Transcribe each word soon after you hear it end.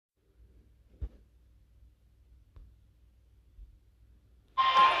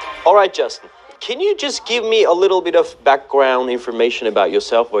All right, Justin. Can you just give me a little bit of background information about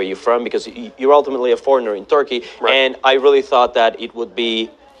yourself, where you're from? Because you're ultimately a foreigner in Turkey, Right. and I really thought that it would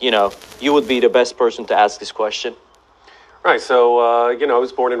be, you would be the best person to ask this question. Right. So, I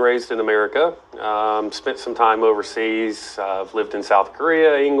was born and raised in America. Spent some time overseas. I've lived in South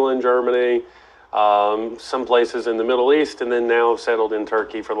Korea, England, Germany, some places in the Middle East, and then now settled in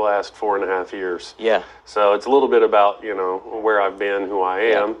Turkey for the last 4.5 years. Yeah. So it's a little bit about, where I've been, who I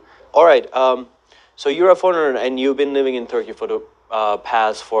am. Yeah. All right. So you're a foreigner, and you've been living in Turkey for the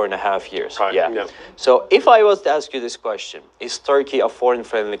past 4.5 years. Right. Yeah. Yep. So if I was to ask you this question, is Turkey a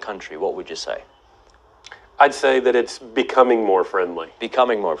foreign-friendly country? What would you say? I'd say that it's becoming more friendly.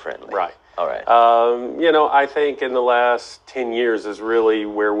 Becoming more friendly. Right. All right. I think in the last 10 years is really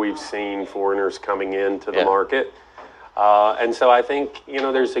where we've seen foreigners coming into the market. And so I think,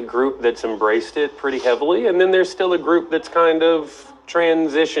 there's a group that's embraced it pretty heavily, and then there's still a group that's kind of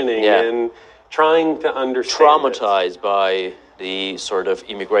transitioning and trying to understand traumatized by the sort of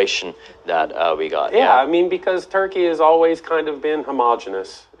immigration that we got. Yeah, I mean, because Turkey has always kind of been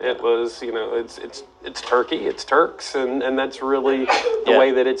homogenous. It was, it's Turkey, it's Turks, and that's really the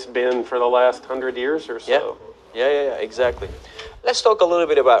way that it's been for the last 100 years or so. Yeah, exactly. Let's talk a little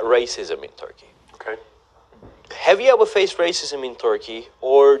bit about racism in Turkey. Okay. Have you ever faced racism in Turkey,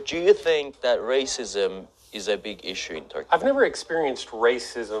 or do you think that racism is a big issue in Turkey? I've never experienced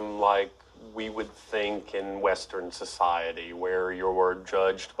racism like we would think in Western society, where you're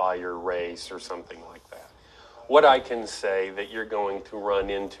judged by your race or something like that. What I can say that you're going to run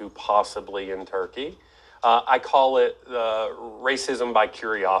into possibly in Turkey, I call it racism by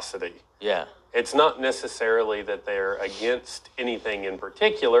curiosity. Yeah. It's not necessarily that they're against anything in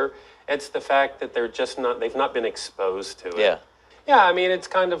particular. It's the fact that they've not been exposed to it. Yeah. Yeah, I mean, it's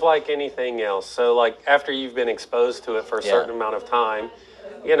kind of like anything else. So, like, after you've been exposed to it for a certain amount of time,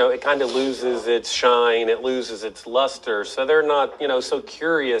 it kind of loses its shine, it loses its luster. So they're not, so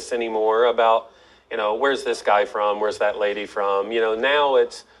curious anymore about, where's this guy from? Where's that lady from? Now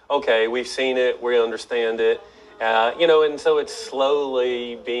it's, okay, we've seen it, we understand it. And so it's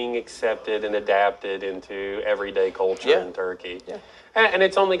slowly being accepted and adapted into everyday culture in Turkey. Yeah. And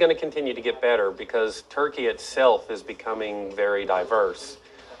it's only going to continue to get better because Turkey itself is becoming very diverse.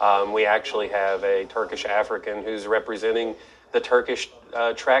 We actually have a Turkish African who's representing the Turkish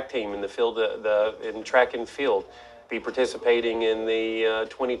track team in the field, in track and field, be participating in the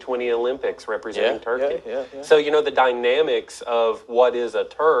 2020 Olympics representing Turkey. Yeah. So, the dynamics of what is a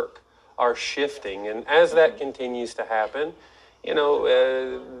Turk are shifting. And as that continues to happen,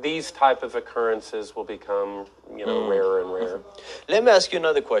 these type of occurrences will become, rarer and rarer. Let me ask you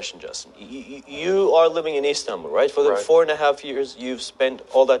another question, Justin. You are living in Istanbul, right? For the 4.5 years, you've spent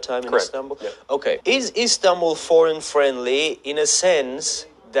all that time in Istanbul? Yep. Okay. Is Istanbul foreign-friendly in a sense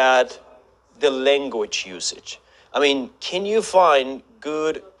that the language usage? I mean, can you find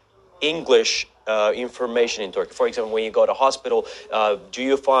good English information in Turkey? For example, when you go to hospital, do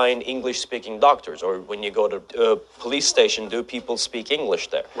you find English-speaking doctors? Or when you go to a police station, do people speak English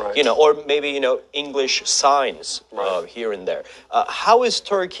there? Right. Or maybe, English signs here and there. How is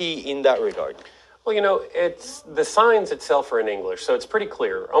Turkey in that regard? Well, it's the signs itself are in English, so it's pretty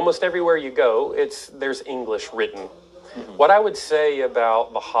clear. Almost everywhere you go, there's English written. Mm-hmm. What I would say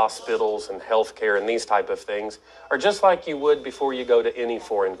about the hospitals and healthcare and these type of things are just like you would before you go to any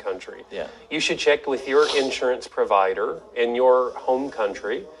foreign country. Yeah. You should check with your insurance provider in your home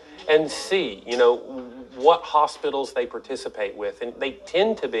country and see, what hospitals they participate with. And they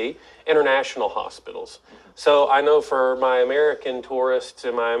tend to be international hospitals. So I know for my American tourists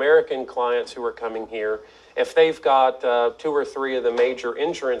and my American clients who are coming here, if they've got 2 or 3 of the major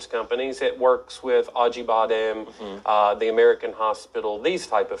insurance companies, it works with Acibadem, the American Hospital, these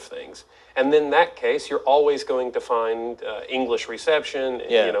type of things. And in that case, you're always going to find English reception,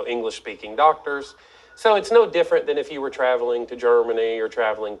 English-speaking doctors. So it's no different than if you were traveling to Germany or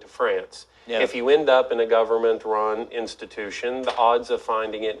traveling to France. Yeah. If you end up in a government-run institution, the odds of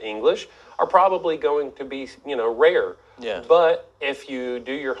finding it in English are probably going to be, rare. Yeah. But if you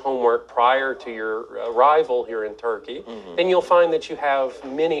do your homework prior to your arrival here in Turkey, then you'll find that you have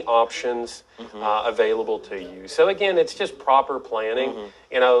many options available to you. So again, it's just proper planning,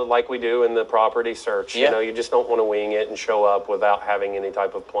 like we do in the property search. Yeah. You just don't want to wing it and show up without having any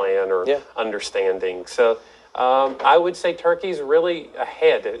type of plan or understanding. So I would say Turkey's really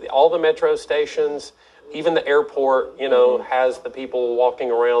ahead. All the metro stations, even the airport, has the people walking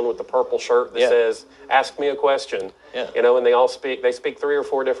around with the purple shirt that says, ask me a question. Yeah. And they speak 3 or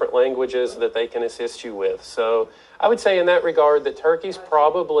 4 different languages that they can assist you with. So I would say in that regard that Turkey's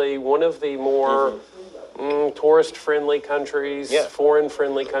probably one of the more tourist-friendly countries, Yeah.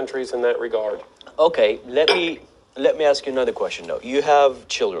 foreign-friendly countries in that regard. Okay, let me ask you another question though. You have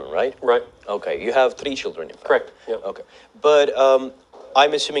children, right? Right. Okay, you have 3 children, in fact. Correct. Yeah. Okay, but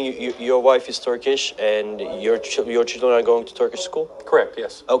I'm assuming your wife is Turkish and your children are going to Turkish school. Correct.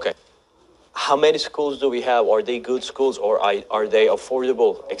 Yes. Okay, how many schools do we have? Are they good schools or are they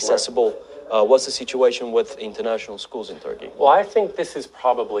affordable, accessible? What's the situation with international schools in Turkey? Well, I think this is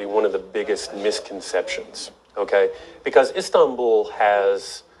probably one of the biggest misconceptions, okay? Because Istanbul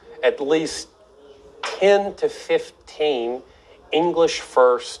has at least 10 to 15 English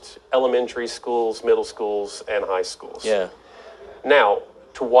first elementary schools, middle schools, and high schools. Yeah. Now,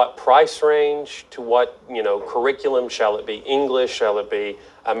 to what price range, to what, curriculum, shall it be English, shall it be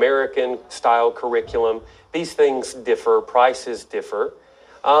American style curriculum? These things differ, prices differ.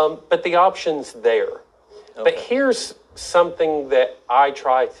 But the option's there. Okay. But here's something that I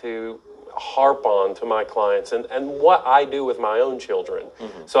try to harp on to my clients and what I do with my own children.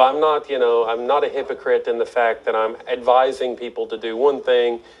 Mm-hmm. So I'm not a hypocrite in the fact that I'm advising people to do one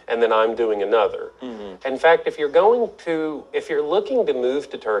thing and then I'm doing another. Mm-hmm. In fact, if you're looking to move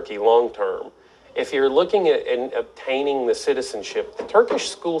to Turkey long term, if you're looking at obtaining the citizenship, the Turkish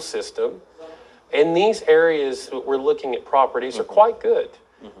school system in these areas that we're looking at properties are quite good.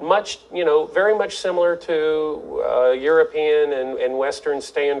 Mm-hmm. Very much similar to European and Western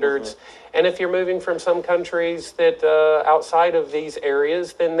standards. Mm-hmm. And if you're moving from some countries that outside of these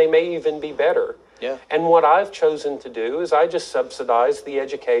areas, then they may even be better. Yeah. And what I've chosen to do is I just subsidize the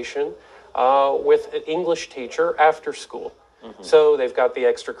education with an English teacher after school. Mm-hmm. So they've got the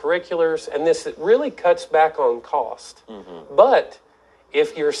extracurriculars, and this really cuts back on cost. Mm-hmm. But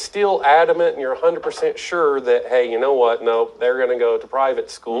if you're still adamant and you're 100% sure that, hey, you know what, no, they're going to go to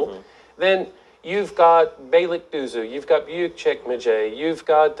private school, mm-hmm. then you've got Beylikdüzü, you've got Büyükçekmece, you've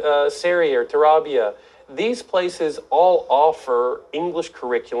got Sarıyer, Tarabya. These places all offer English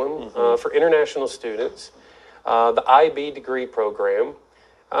curriculum mm-hmm. For international students, the IB degree program.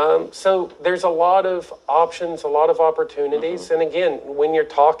 So there's a lot of options, a lot of opportunities. Mm-hmm. And again, when you're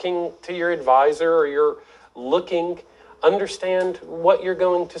talking to your advisor or you're looking, understand what you're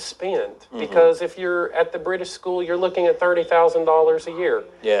going to spend. Mm-hmm. Because if you're at the British school, you're looking at $30,000 a year.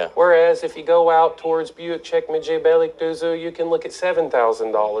 Yeah. Whereas if you go out towards Büyükçekmece, Beylikdüzü, you can look at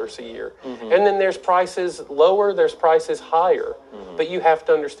 $7,000 a year. Mm-hmm. And then there's prices lower, there's prices higher. Mm-hmm. But you have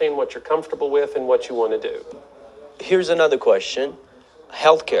to understand what you're comfortable with and what you want to do. Here's another question.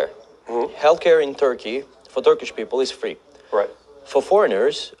 Healthcare. Mm-hmm. Healthcare in Turkey for Turkish people is free. Right. For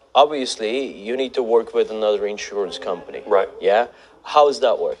foreigners, obviously, you need to work with another insurance company. Right. Yeah? How does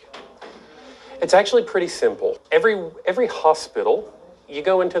that work? It's actually pretty simple. Every hospital, you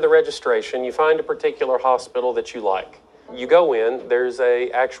go into the registration, you find a particular hospital that you like. You go in, there's they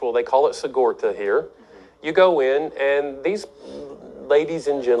call it Sigorta here. You go in, and these ladies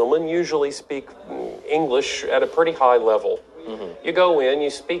and gentlemen usually speak English at a pretty high level. Mm-hmm. You go in,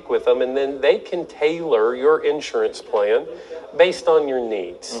 you speak with them, and then they can tailor your insurance plan based on your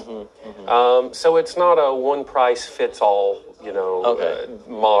needs. Mm-hmm. Mm-hmm. So it's not a one-price-fits-all,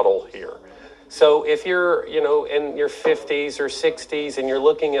 model here. So if you're, in your 50s or 60s and you're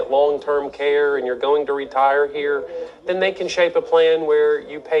looking at long-term care and you're going to retire here, then they can shape a plan where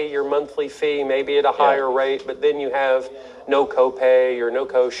you pay your monthly fee maybe at a higher rate, but then you have no copay or no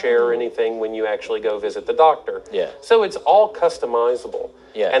co-share or anything when you actually go visit the doctor. Yeah. So it's all customizable.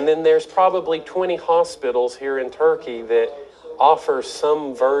 Yeah. And then there's probably 20 hospitals here in Turkey that offer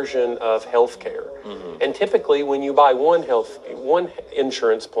some version of healthcare. Mm-hmm. And typically when you buy one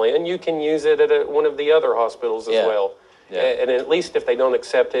insurance plan, you can use it at one of the other hospitals as well. Yeah. And at least if they don't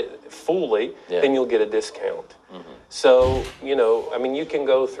accept it fully, then you'll get a discount. Mm-hmm. So, you can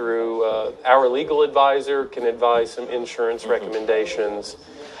go through, our legal advisor can advise some insurance mm-hmm. recommendations.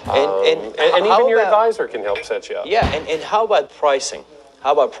 And even your advisor can help set you up. Yeah, and how about pricing?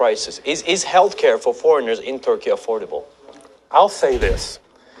 How about prices? Is healthcare for foreigners in Turkey affordable? I'll say this.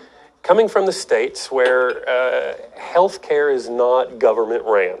 Coming from the States where healthcare is not government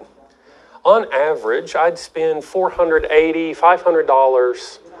ran, on average, I'd spend $480,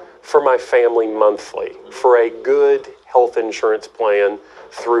 $500 for my family monthly for a good health insurance plan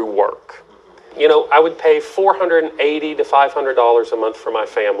through work. I would pay $480 to $500 a month for my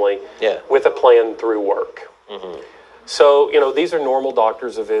family with a plan through work. Mm-hmm. So, these are normal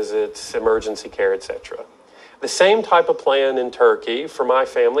doctor's visits, emergency care, etc. The same type of plan in Turkey for my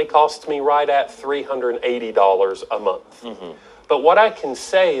family costs me right at $380 a month. Mm-hmm. But what I can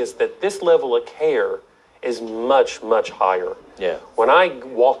say is that this level of care is much, much higher. Yeah. When I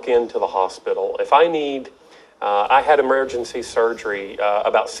walk into the hospital, if I need I had emergency surgery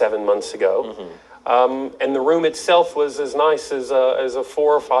about 7 months ago, and the room itself was as nice as a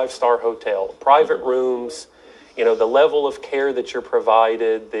 4 or 5 star hotel. Private rooms, you know, the level of care that you're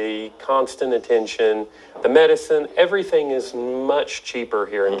provided, the constant attention, the medicine, everything is much cheaper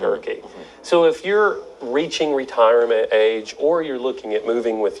here in Turkey. So if you're reaching retirement age or you're looking at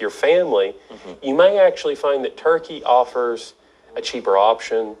moving with your family, you may actually find that Turkey offers a cheaper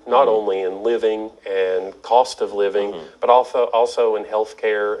option, not only in living and cost of living, but also in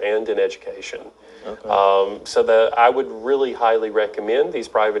healthcare and in education. So I would really highly recommend these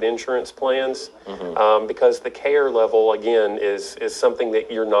private insurance plans because the care level, again, is something that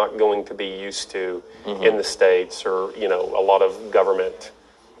you're not going to be used to in the States or, you know, a lot of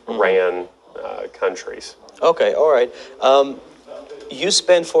government-ran countries. Okay, all right. You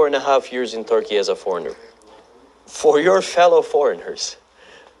spent 4.5 years in Turkey as a foreigner. For your fellow foreigners,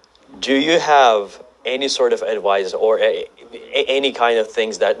 do you have any sort of advice or any kind of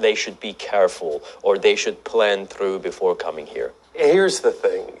things that they should be careful or they should plan through before coming here? Here's the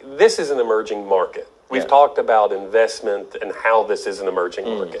thing. This is an emerging market. We've talked about investment and how this is an emerging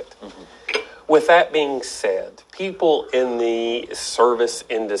market. With that being said, people in the service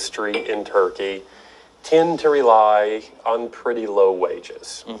industry in Turkey tend to rely on pretty low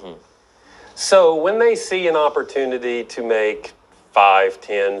wages. So when they see an opportunity to make $5,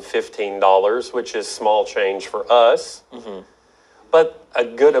 $10, $15, which is small change for us, but a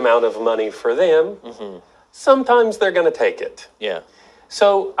good amount of money for them, sometimes they're going to take it. Yeah.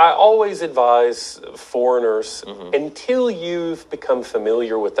 So I always advise foreigners, until you've become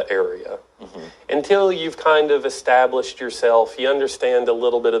familiar with the area, until you've kind of established yourself, you understand a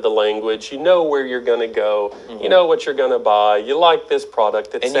little bit of the language, you know where you're going to go, you know what you're going to buy, you like this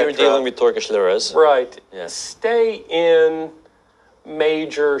product, etc. And you're dealing with Turkish liras. Right. Yeah. Stay in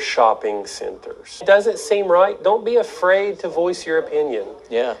major shopping centers. Does it seem right? Don't be afraid to voice your opinion.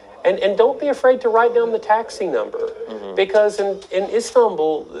 Yeah. And don't be afraid to write down the taxi number, because in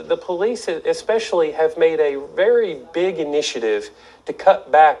Istanbul, the police especially have made a very big initiative to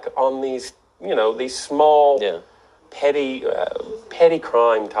cut back on these, you know, these small, petty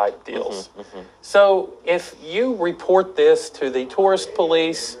crime type deals. So if you report this to the tourist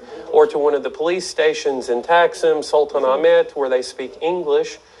police or to one of the police stations in Taksim, Sultanahmet, where they speak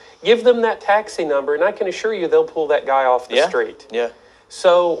English, give them that taxi number, and I can assure you they'll pull that guy off the street. Yeah.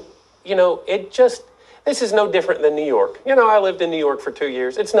 So, you know, this is no different than New York. You know, I lived in New York for 2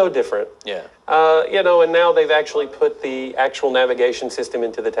 years. It's no different. Yeah. You know, and now they've actually put the actual navigation system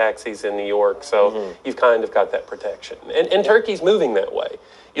into the taxis in New York. So you've kind of got that protection. And Turkey's moving that way.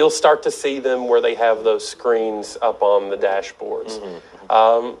 You'll start to see them where they have those screens up on the dashboards.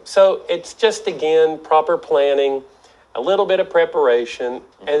 So it's just, again, proper planning, a little bit of preparation,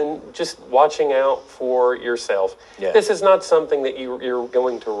 and just watching out for yourself. Yeah. This is not something that you're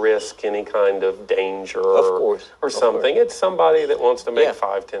going to risk any kind of danger or something. It's somebody that wants to make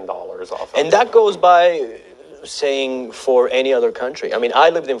 $5, $10 off of it. And that goes by saying for any other country. I mean,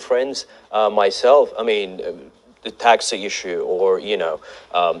 I lived in France myself. I mean, the taxi issue or, you know,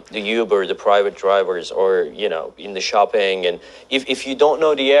 the Uber, the private drivers, or, you know, in the shopping. And if you don't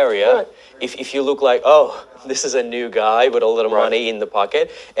know the area, if you look like, oh, this is a new guy with a little money in the pocket,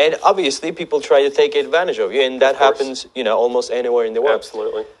 and obviously people try to take advantage of you, and that happens, you know, almost anywhere in the world.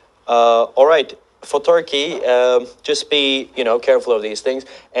 Absolutely. All right. For Turkey, just be, you know, careful of these things.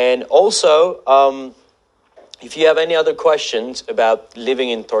 And also, if you have any other questions about living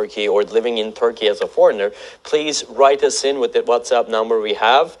in Turkey or living in Turkey as a foreigner, please write us in with the WhatsApp number we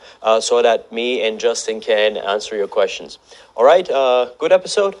have so that me and Justin can answer your questions. All right. Good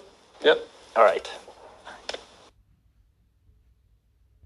episode? Yep. All right.